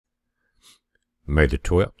May the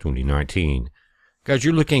 12th, 2019. Guys,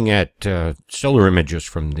 you're looking at solar images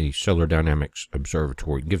from the Solar Dynamics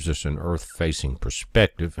Observatory. It gives us an Earth-facing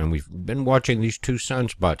perspective, and we've been watching these two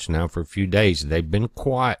sunspots now for a few days. They've been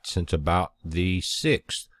quiet since about the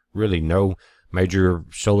 6th. Really no major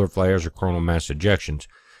solar flares or coronal mass ejections.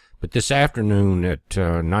 But this afternoon at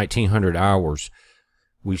 1900 hours,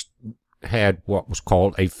 we had what was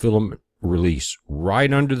called a filament release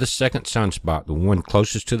right under the second sunspot, the one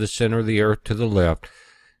closest to the center of the Earth to the left.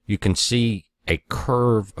 You can see a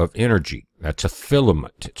curve of energy. That's a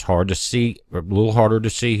filament. It's hard to see, a little harder to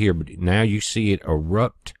see here, but now you see it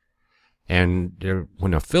erupt. And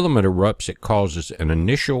when a filament erupts, it causes an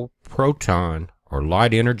initial proton or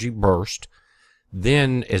light energy burst.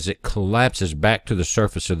 Then, as it collapses back to the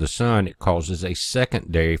surface of the sun, it causes a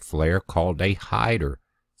secondary flare called a Hyder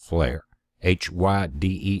Flare.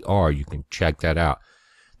 Hyder. You can check that out.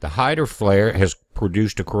 The Hyder Flare has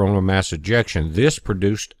produced a coronal mass ejection. This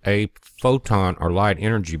produced a photon or light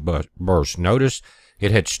energy burst. Notice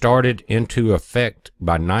it had started into effect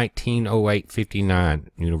by 1908-59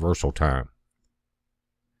 Universal Time.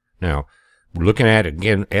 Now, we're looking at,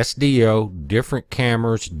 again, SDO, different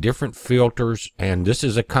cameras, different filters, and this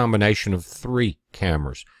is a combination of 3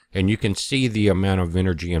 cameras. And you can see the amount of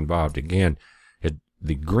energy involved. Again,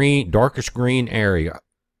 the green, darkest green area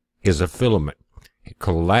is a filament. It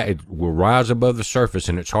will rise above the surface,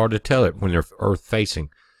 and it's hard to tell it when they're Earth-facing.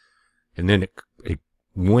 And then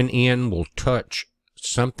one end will touch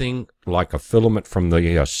something like a filament from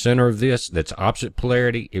the center of this that's opposite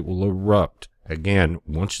polarity. It will erupt. Again,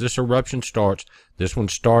 once this eruption starts, this one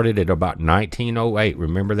started at about 1908.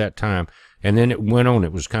 Remember that time. And then it went on.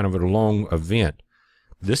 It was kind of a long event.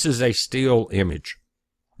 This is a still image.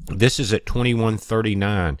 This is at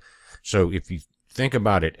 2139. So if you think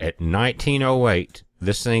about it, at 1908,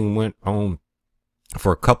 this thing went on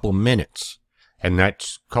for a couple minutes, and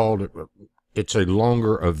that's called, it's a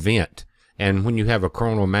longer event. And when you have a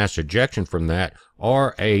coronal mass ejection from that,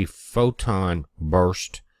 or a photon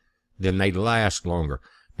burst, then they last longer.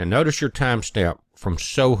 Now notice your timestamp from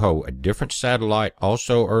SOHO, a different satellite,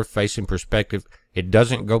 also Earth-facing perspective. It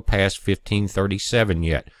doesn't go past 1537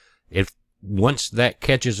 yet. Once that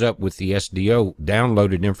catches up with the SDO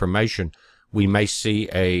downloaded information, we may see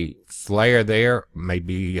a flare there,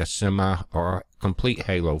 maybe a semi or a complete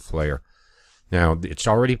halo flare. Now, it's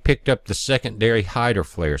already picked up the secondary Hyder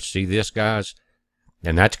flare. See this, guys?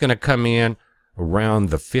 And that's going to come in around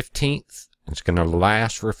the 15th. It's going to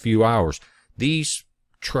last for a few hours. These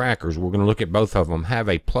trackers, we're going to look at both of them, have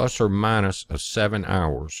a plus or minus of 7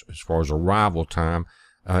 hours as far as arrival time.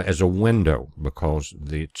 As a window, because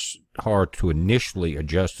it's hard to initially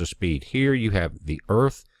adjust the speed. Here you have the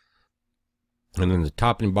Earth, and then the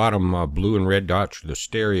top and bottom blue and red dots are the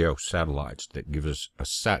stereo satellites that give us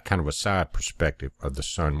kind of a side perspective of the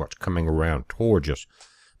sun, what's coming around towards us.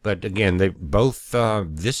 But again, they both,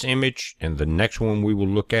 this image and the next one we will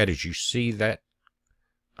look at, as you see that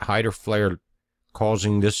Hyder flare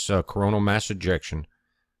causing this coronal mass ejection,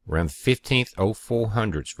 around the 15th,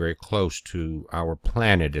 0400, it's very close to our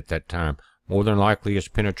planet at that time. More than likely it's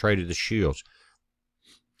penetrated the shields.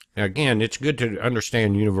 Now again, it's good to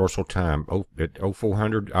understand universal time. At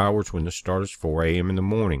 0400 hours when this starts, 4 a.m. in the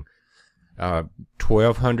morning.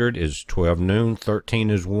 1200 is 12 noon, 13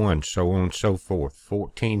 is 1, so on and so forth.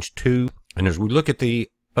 14's 2. And as we look at the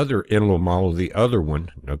other Enlil model, the other one,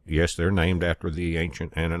 yes, they're named after the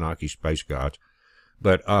ancient Anunnaki space gods.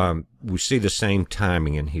 But we see the same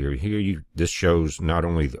timing in here. This shows not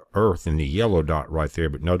only the Earth and the yellow dot right there,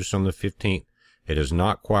 but notice on the 15th, it has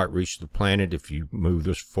not quite reached the planet. If you move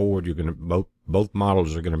this forward, you're going to both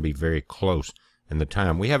models are going to be very close in the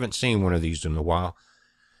time. We haven't seen one of these in a while.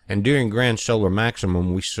 And during Grand Solar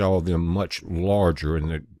Maximum, we saw them much larger, and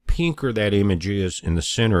the pinker that image is in the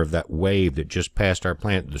center of that wave that just passed our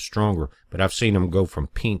planet, the stronger. But I've seen them go from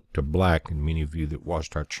pink to black, and many of you that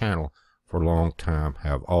watched our channel for a long time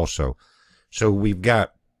have also. So we've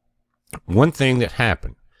got one thing that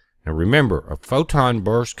happened. Now remember, a photon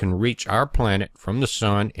burst can reach our planet from the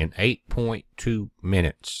sun in 8.2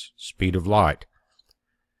 minutes, speed of light.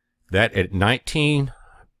 That at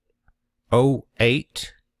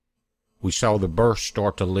 1908, we saw the burst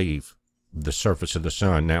start to leave the surface of the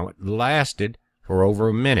sun. Now it lasted for over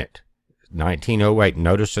a minute. 1908,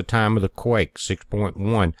 notice the time of the quake,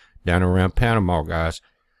 6.1, down around Panama, guys.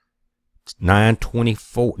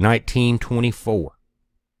 1924.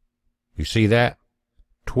 You see that?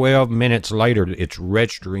 12 minutes later, it's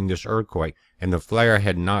registering this earthquake, and the flare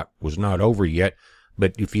was not over yet.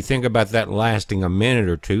 But if you think about that lasting a minute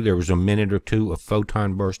or two, there was a minute or two of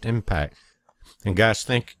photon burst impact. And guys,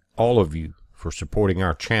 thank all of you for supporting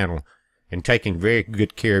our channel. and taking very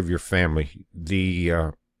good care of your family.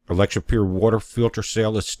 The Alexa Pure water filter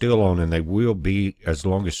sale is still on, and they will be as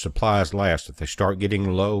long as supplies last. If they start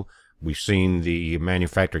getting low, we've seen the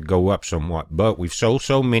manufacturer go up somewhat, but we've sold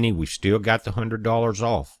so many, we've still got the $100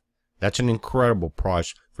 off. That's an incredible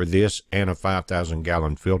price for this and a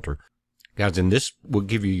 5,000-gallon filter. Guys, and this will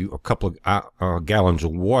give you a couple of gallons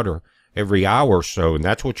of water every hour or so, and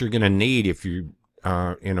that's what you're going to need if you're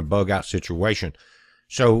in a bug-out situation.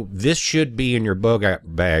 So this should be in your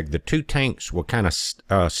bug-out bag. The two tanks will kind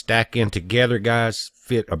of stack in together, guys,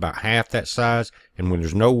 fit about half that size, and when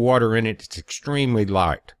there's no water in it, it's extremely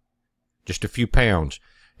light, just a few pounds.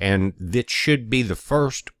 And that should be the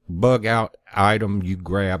first bug-out item you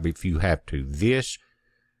grab if you have to. This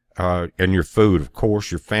and your food, of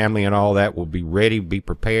course, your family and all that will be ready, be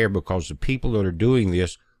prepared, because the people that are doing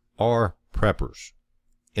this are preppers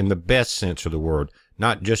in the best sense of the word,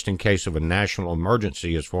 not just in case of a national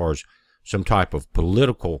emergency as far as some type of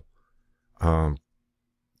political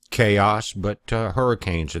chaos, but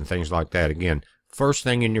hurricanes and things like that. Again, first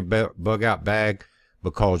thing in your bug-out bag,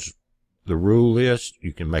 because the rule is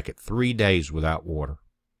you can make it 3 days without water.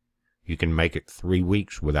 You can make it 3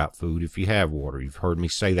 weeks without food if you have water. You've heard me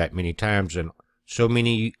say that many times, and so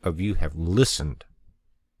many of you have listened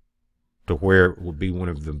to where it will be one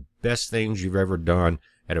of the best things you've ever done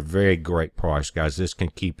at a very great price. Guys, this can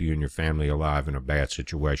keep you and your family alive in a bad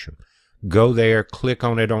situation. Go there, click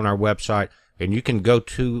on it on our website, and you can go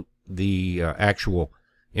to the actual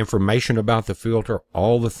information about the filter,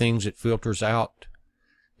 all the things it filters out.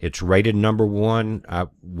 It's rated #1.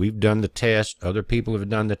 We've done the test. Other people have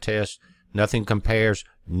done the test. Nothing compares.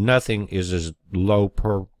 Nothing is as low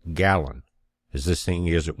per gallon as this thing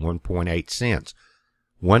is at 1.8 cents.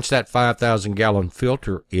 Once that 5,000-gallon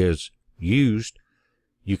filter is used,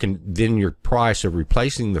 you can, then your price of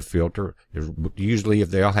replacing the filter is usually, if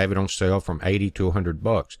they'll have it on sale, from $80 to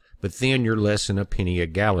 $100. But then you're less than a penny a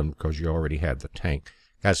gallon because you already have the tank.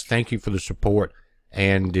 Guys, thank you for the support.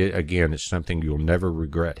 And again, it's something you'll never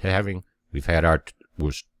regret having. We've had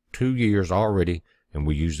was 2 years already, and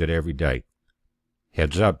we use it every day.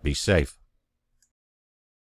 Heads up, be safe.